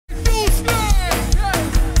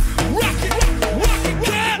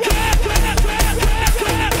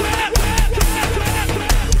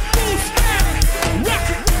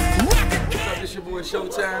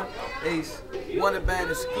Wanted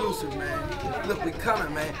Band exclusive, man. Look, we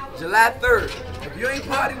coming, man. July 3rd. If you ain't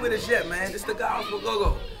party with us yet, man, this the Gospel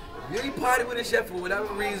Go-Go. If you ain't party with us yet for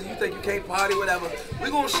whatever reason, you think you can't party, whatever,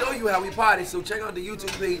 we're going to show you how we party. So check out the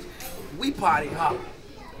YouTube page. We party hard.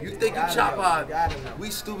 You think you chop hard.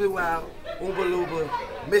 We stupid wild, Oompa Loompa,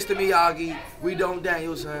 Mr. Miyagi. We don't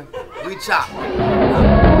Daniel, son. We chop.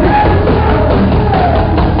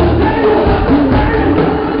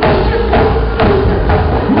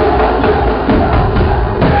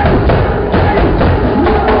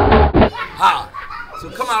 So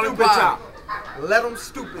come out and chop. Let them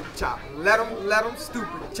stupid chop. Let them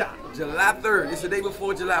stupid chop. July 3rd. It's the day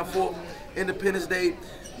before July 4th, Independence Day.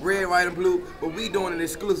 Red, white, and blue. But we doing it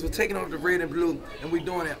exclusive. We're taking off the red and blue, and we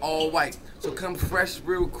doing it all white. So come fresh,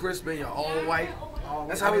 real crisp, and you're all white.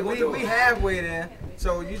 That's how we do it. We halfway there.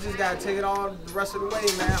 So you just gotta take it all the rest of the way,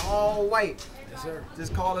 man. All white. Yes, sir.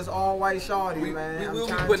 Just call us all white shawty, man. We're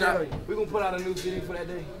gonna put out a new CD for that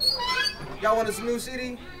day. Y'all want us a new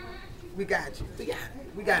CD? We got you. We got it.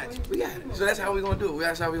 We got you. We got it. So that's how we gonna do it.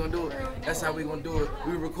 That's how we gonna do it. That's how we gonna do it.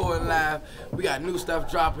 We recording live. We got new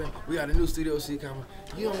stuff dropping. We got a new Studio C coming.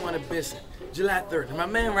 You don't want to miss it. July 3rd. And my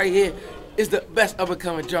man right here is the best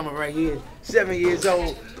up-and-coming drummer right here. 7 years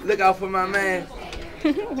old. Look out for my man.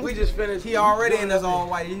 We just finished. He already in his all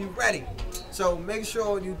white. He ready. So make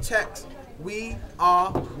sure you text "We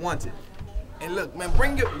Are Wanted." And look, man,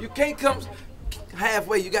 you can't come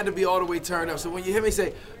halfway. You got to be all the way turned up. So when you hear me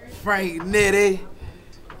say, Frank Nitty,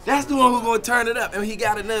 that's the one who's gonna turn it up. And he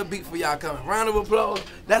got another beat for y'all coming. Round of applause.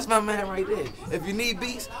 That's my man right there. If you need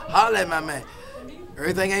beats, holler at my man.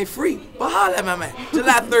 Everything ain't free, but holler at my man.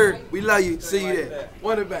 July 3rd, we love you. See you there.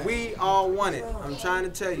 Wanted Band. We Are Wanted. I'm trying to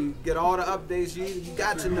tell you, get all the updates you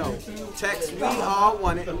got to know. Text "We Are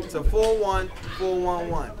Wanted" to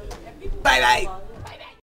 41411. Bye bye.